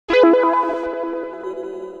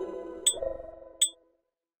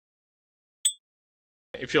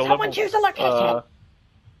if you're Someone choose a location!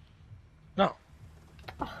 No.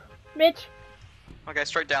 Oh, Mitch! Okay,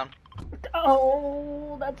 straight down.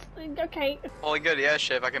 Oh, that's... okay. Holy good, yeah,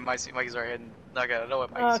 shit, I can Mikey's right hidden. Okay, I know where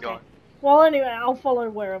Mikey's going. Well, anyway, I'll follow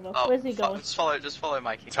wherever. Oh, Where's he going? Just follow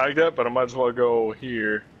Mikey. Tag that, but I might as well go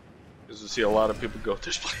here. Because I see a lot of people go to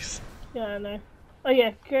this place. Yeah, I know. Oh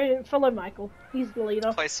yeah, go follow Michael. He's the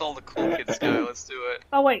leader. Place all the cool kids go, let's do it.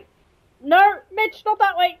 Oh wait. No, Mitch, not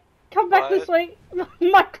that way! Come back this way!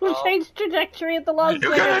 Michael changed trajectory at the last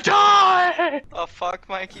second. You're gonna die! Oh fuck,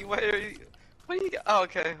 Mikey, what are you... Oh,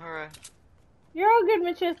 okay, alright. You're all good,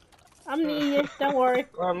 Mitch. I'm near you, don't worry.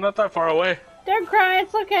 I'm not that far away. Don't cry,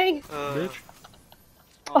 it's okay. Bitch.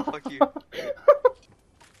 Oh, fuck you.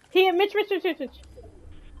 Here, Mitch.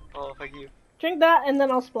 Oh, fuck you. Drink that and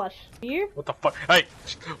then I'll splash. You? What the fuck? Hey!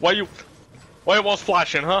 Why you all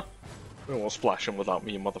splashing, huh? You won't splashing without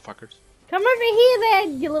me, you motherfuckers. Come over here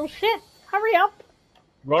then, you little shit. Hurry up.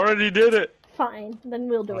 We already did it. Fine, then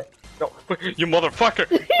we'll do it. No, you motherfucker!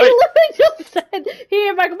 You Hey! literally just said,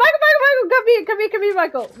 here, Michael, come here,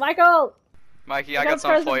 Michael. Michael! Mikey, I got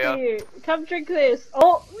something for you. Come drink this.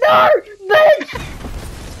 Oh, no! Bitch!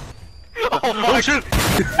 Oh shit!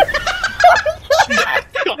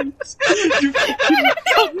 You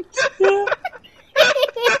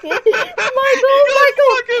Michael!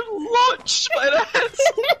 Fucking launched my ass!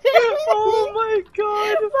 Oh my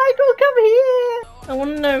god! Michael, come here! I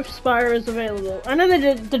want to know if Spyro is available. I know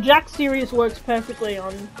that the Jack series works perfectly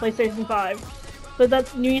on PlayStation 5, but that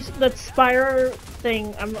Spyro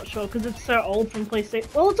thing, I'm not sure because it's so old from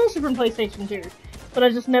PlayStation. Well, it's also from PlayStation 2, but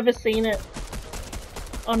I've just never seen it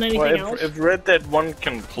on anything else. If Red Dead 1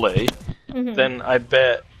 can play, then I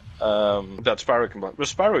bet that Spyro can play. But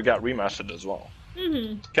Spyro got remastered as well.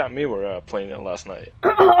 Cat and me were playing it last night.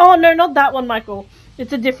 Oh no, not that one, Michael.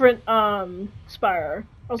 It's a different Spyro.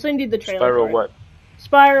 I'll send you the trailer. Spyro what?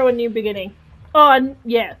 Spyro: A New Beginning. Oh, and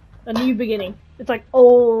yeah, A New Beginning. It's like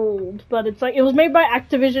old, but it's like it was made by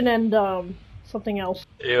Activision and something else.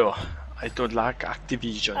 Ew, I don't like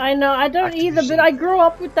Activision. I know, I don't either, but I grew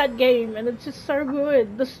up with that game, and it's just so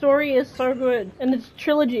good. The story is so good, and it's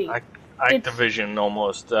trilogy. Activision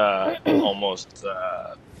almost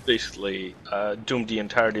basically doomed the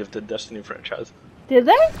entirety of the Destiny franchise. Did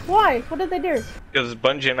they? Why? What did they do? Because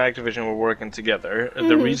Bungie and Activision were working together.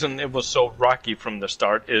 The reason it was so rocky from the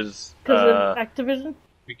start is because of Activision.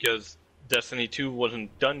 Because Destiny 2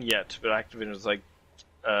 wasn't done yet, but Activision was like,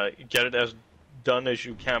 get it as done as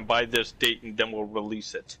you can by this date, and then we'll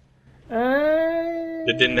release it.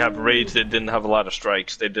 They didn't have raids. They didn't have a lot of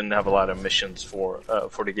strikes. They didn't have a lot of missions for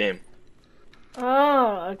the game.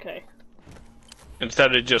 Oh, okay.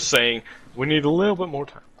 Instead of just saying, we need a little bit more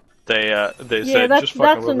time. They yeah, said, just fucking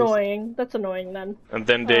that's annoying. That's annoying then. And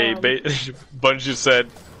then they Bungie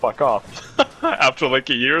said, fuck off. After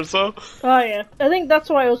like a year or so. Oh yeah, I think that's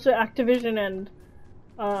why also Activision and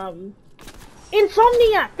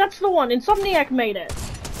Insomniac. That's the one. Insomniac made it.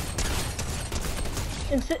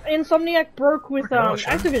 Insomniac broke with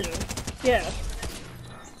Activision. Yeah.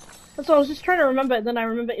 That's what I was just trying to remember, and then I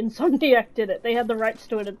remember Insomniac did it. They had the rights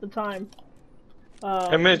to it at the time.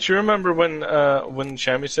 Hey Mitch, you remember when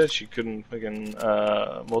Shammy said she couldn't fucking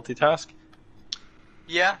multitask?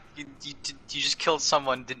 Yeah, you just killed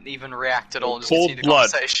someone, didn't even react at all, just cold continued the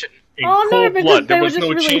blood. conversation. In cold blood, there was no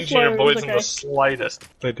really change in your slow. voice in the slightest.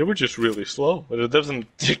 Like, they were just really slow, but it doesn't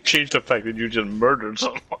change the fact that you just murdered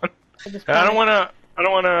someone. I don't wanna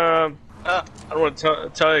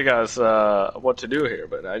tell you guys what to do here,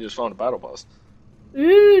 but I just found a battle bus.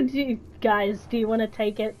 Ooh, guys, do you want to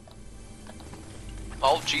take it?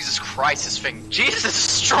 Oh, Jesus Christ, this thing. Jesus is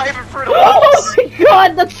striving for the Oh walls! my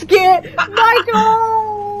god, that scared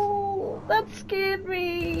Michael! That scared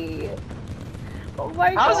me! Oh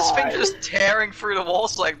my god. How is this thing just tearing through the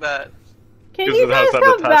walls like that? Can you guys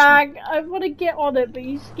come back? I want to get on it, but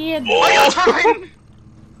you scared me. Oh,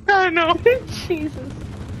 I know! Jesus.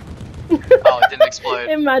 Oh, it didn't explode.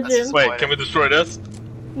 Imagine. Wait, can we destroy this?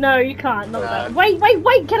 No, you can't. Not that. Wait,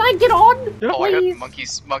 can I get on? Yeah. Oh, I heard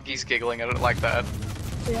monkeys giggling. I don't like that.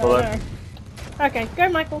 Yeah, I know. Okay, go,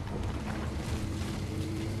 Michael.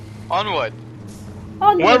 Onward.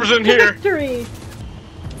 Onward. Whoever's in here. Victory.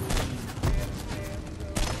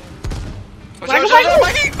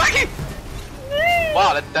 Mikey!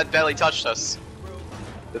 Wow, that barely touched us.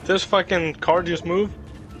 Did this fucking car just move?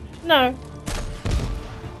 No.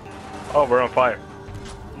 Oh, we're on fire.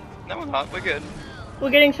 No, we're not. We're good.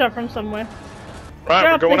 We're getting shot from somewhere.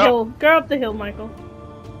 Right, we're going up. Go up the hill, Michael.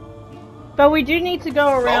 But we do need to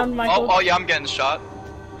go around, Michael. Oh, yeah, I'm getting shot.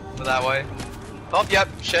 That way. Oh, yep,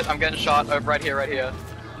 shit, I'm getting shot. Over right here.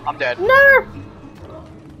 I'm dead. No!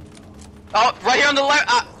 Oh, right here on the left.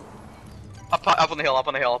 Up on the hill. Up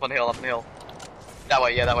on the hill. Up on the hill. Up on the hill. That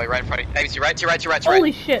way. Yeah, that way. Right in front of you. Hey, to your right. To your right. To your right. To your right.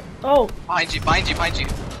 Holy shit! Oh. Behind you. Behind you. Behind you.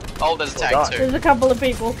 Oh, there's a tag too. There's a couple of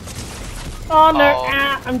people. Oh no! Oh.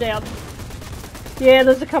 Ah, I'm down. Yeah,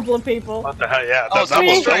 there's a couple of people. What the hell? Yeah, Oh, that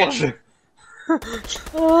was strange.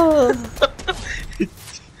 Oh.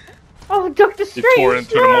 Oh, Doctor Strange! He tore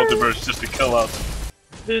into no! the multiverse just to kill us.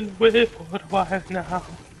 Been with for a while now.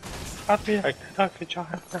 I'll be like the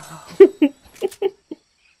child now. What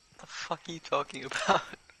the fuck are you talking about?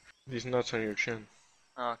 These nuts on your chin.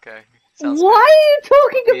 Okay. Why Sounds are you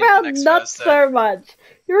talking Be the about next nuts Thursday. so much?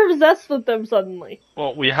 You're obsessed with them suddenly.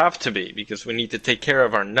 Well, we have to be because we need to take care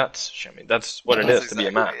of our nuts, Shimmy. That's what it That's is to be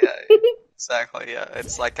a man. Yeah, exactly. Yeah,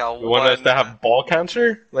 it's like our You want one. us to have ball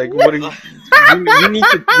cancer? Like, what are you? we need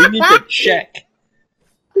to check.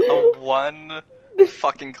 The one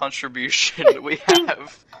fucking contribution we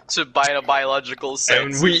have to biological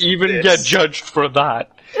sense. And we is even this. get judged for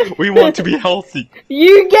that. We want to be healthy.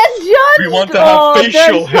 You get judged! We want to have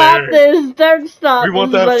facial don't stop hair. This. Don't stop We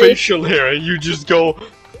want to this, have buddy. facial hair, and you just go.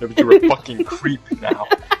 "Yeah, but you're a fucking creep now.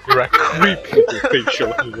 You're a creep with your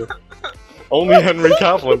facial hair." Only Henry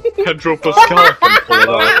Cavill and Pedro Pascal can pull it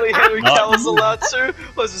off. Only Henry Not Cavill's you. allowed to.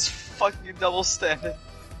 Was this fucking double standard?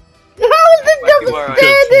 How is it double where are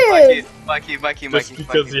standard? Mikey, Just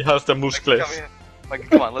because he has the muscles. come here. Mikey,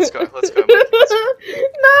 come on, let's go, Mikey, let's go.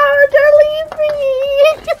 No, don't leave me!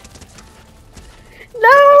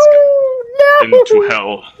 No! No! Into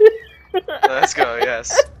hell. Let's go,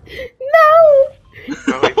 yes. No!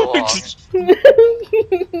 Where we belong.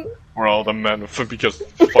 We're all the men for because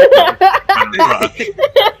fucking men trash.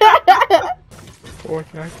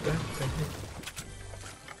 Fortnite,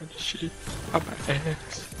 shit up my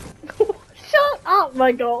ass. Shut up,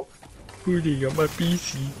 Michael! Putting on my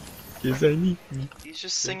PC. Yes, I need me. He's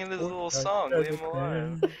just singing his little song, leave him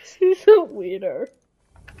alone. He's a weirdo.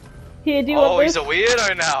 Here, do you Oh, want he's this? a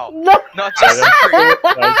weirdo now! No! Not just a creep.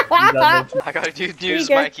 I I got new you news,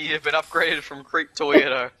 go. Mikey, you've been upgraded from creep to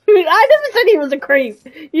weirdo. I never said he was a creep.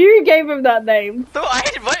 You gave him that name. No,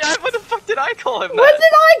 what the fuck did I call him When that?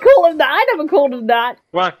 did I call him that? I never called him that.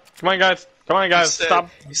 Come on, guys. Come on, guys. You said, Stop.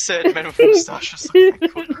 You said men with moustaches are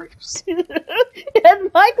called creeps.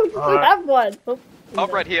 And Michael doesn't Alright. have one. Oh,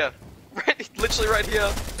 right here. Literally right here.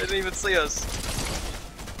 They didn't even see us.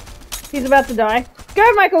 He's about to die.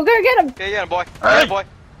 Go, Michael, go get him! Yeah, boy. Hey. Yeah, boy.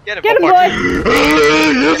 Get him, Get him, boy. boy!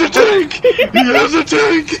 He has a tank! He has a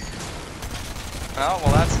tank! Oh,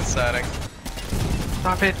 well, that's exciting.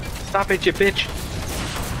 Stop it! Stop it, you bitch!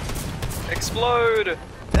 Explode!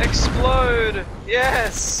 Explode!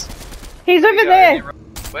 Yes! He's over there!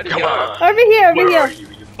 Where did Come you go? on! Over here, over Where are here!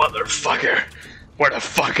 you, you motherfucker? Where the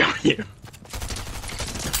fuck are you?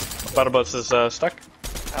 Butterbutts is stuck.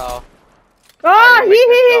 Oh, Ah, make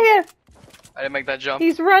that here! I didn't make that jump.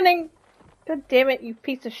 He's running! God damn it, you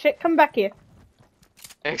piece of shit, come back here.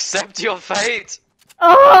 Accept your fate!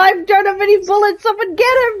 Oh, I don't have any bullets, someone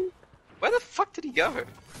get him! Where the fuck did he go?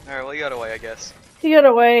 Alright, well, he got away, I guess. He got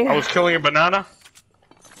away. I was killing a banana.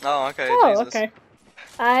 Oh, okay, Oh, Jesus. okay.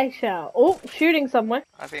 I shall. Oh, shooting somewhere.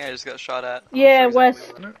 I think I just got shot at. Yeah, Sure west.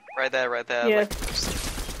 exactly where. Right there, right there. Yeah.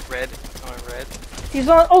 Like, red. Oh, red. He's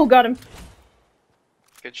on. Oh, got him.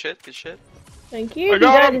 Good shit, good shit. Thank you. I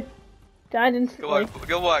got him. Died Good instantly. work,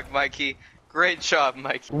 good work, Mikey. Great job,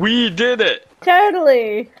 Mikey. We did it!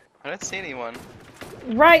 Totally. I don't see anyone.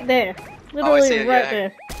 Right there. Literally see it, right yeah.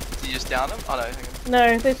 there. Did you just down them? Oh no, hang on.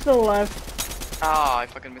 No, they're still alive. Ah, I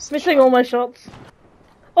fucking missed the Missing shot. all my shots.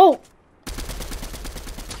 Oh!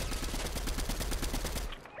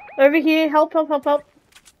 Over here, help, help, help, help.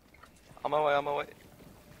 On my way, on my way.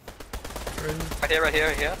 Right here, right here,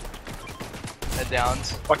 right here. They're downed.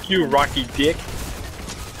 Fuck you, Rocky Dick.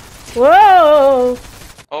 Whoa!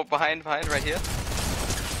 Oh, behind, right here.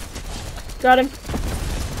 Got him.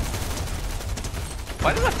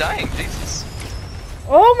 Why are they not dying? Jesus.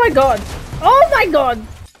 Oh my god! Oh my god!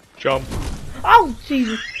 Jump. Oh,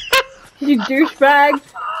 Jesus. You douchebag.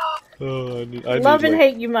 I need Love and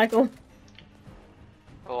hate you, Michael.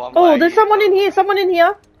 Oh, I'm Oh, lagging. there's someone in here, someone in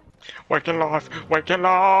here. Working life, working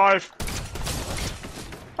life!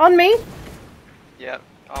 On me. Yeah,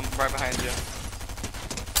 I'm right behind you.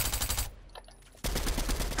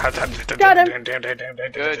 Got him.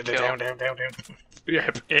 Good kill.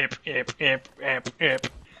 Yep.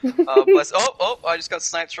 Bless. Oh, I just got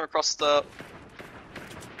sniped from across the.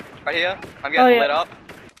 Right here. I'm getting Oh, yeah. lit up.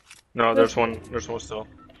 No, there's one still.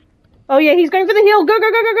 Oh yeah, he's going for the hill. Go,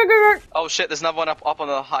 go, go, go, go, go, go. Oh shit, there's another one up on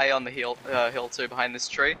the high on the hill too, behind this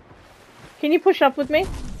tree. Can you push up with me?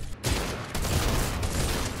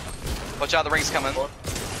 Watch out, the ring's coming.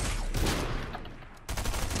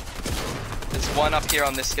 one up here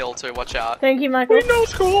on this hill too. Watch out. Thank you, Michael. We know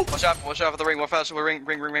school. Watch out for the ring. Watch out for the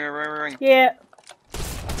ring. Yeah.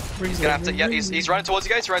 He's gonna have to. Yeah, he's running towards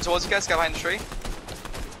you guys. Go behind the tree.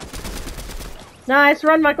 Nice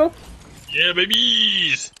run, Michael. Yeah,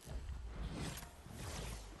 babies.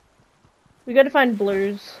 We gotta find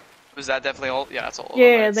blues. Was that definitely all? Yeah, that's all.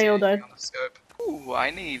 Yeah, they all died. On the scope. Ooh, I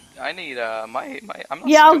need my. I'm not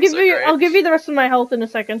Yeah, I'll doing give you the rest of my health in a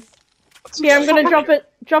second. Yeah, I'm gonna drop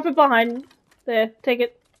it behind. There, take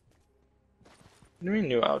it. What do you mean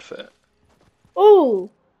new outfit? Ooh,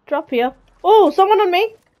 drop here. Oh, someone on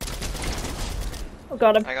me. Oh,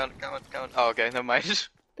 got him. Hang on, come on. Oh, okay, never mind.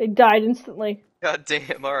 They died instantly. God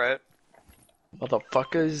damn, alright.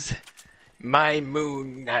 Motherfuckers. My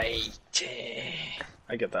Moon Knight.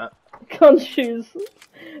 I get that. Can't choose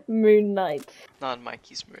Moon Knight. Not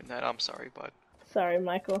Mikey's Moon Knight, I'm sorry, bud. Sorry,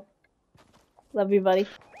 Michael. Love you, buddy.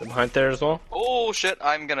 They're behind there as well? Oh shit,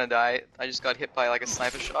 I'm gonna die. I just got hit by like a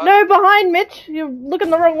sniper shot. No, behind, Mitch! You're looking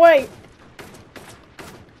the wrong way.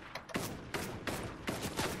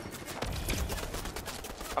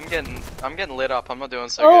 I'm getting lit up. I'm not doing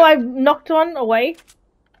so Oh, good. I knocked one away.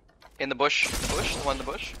 In the bush. The one in the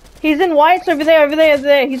bush. He's in whites over there.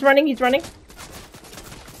 He's running. You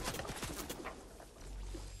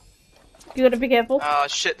gotta be careful. Oh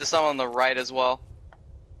shit, there's someone on the right as well.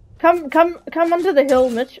 Come onto the hill,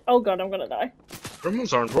 Mitch. Oh god, I'm gonna die.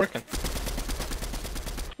 Thermals aren't working.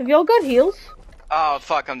 Have y'all got heals? Oh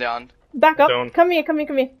fuck, I'm down. Back up. Down. Come here.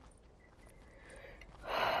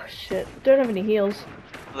 Shit, don't have any heals.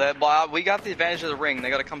 Well, we got the advantage of the ring. They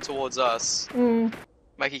gotta come towards us.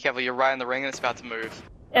 Mikey, careful, you're right in the ring and it's about to move.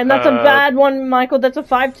 And that's a bad one, Michael. That's a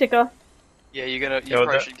 5 ticker. Yeah, you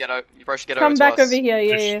probably should get over. Come back over here.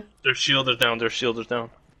 Yeah. Their shield is down.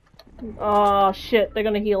 Oh shit, they're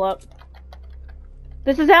gonna heal up.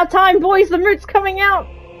 This is our time, boys. The moon's coming out.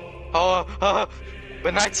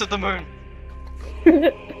 The Knights of the Moon.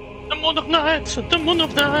 The Moon of Night.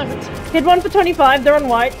 Hit one for 25. They're on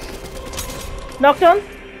whites. Knocked on.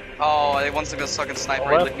 Oh, they want to go sucking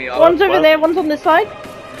sniper and lick me up. One's over there. One's on this side.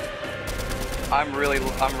 I'm really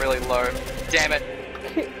low. Damn it.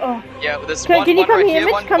 Oh. Yeah, there's Can you come right here,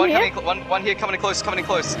 Mitch? Come here. One here coming in close.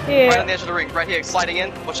 Yeah. Right on the edge of the ring, right here, sliding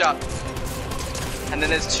in. Watch out. And then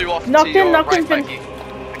there's two off Knocked to your in, right, Mikey.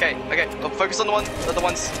 Okay. Oh, focus on the ones.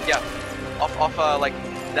 Yeah. Off like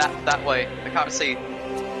that way. I can't see.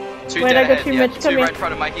 Two Wait, dead I got ahead. you, Yeah, Mitch. two Come right here. in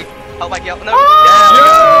front of Mikey. Oh, Mikey, no.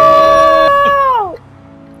 Oh!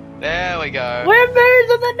 There we go. We're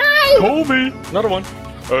birds of the night. Kobe. Another one.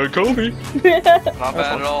 Kobe. Not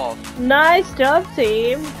bad at all. Nice job,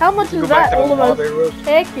 team. How much is that? All of us.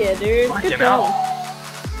 Heck yeah, dude. Good job.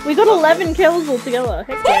 We got 11 kills altogether.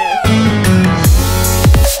 Heck yeah.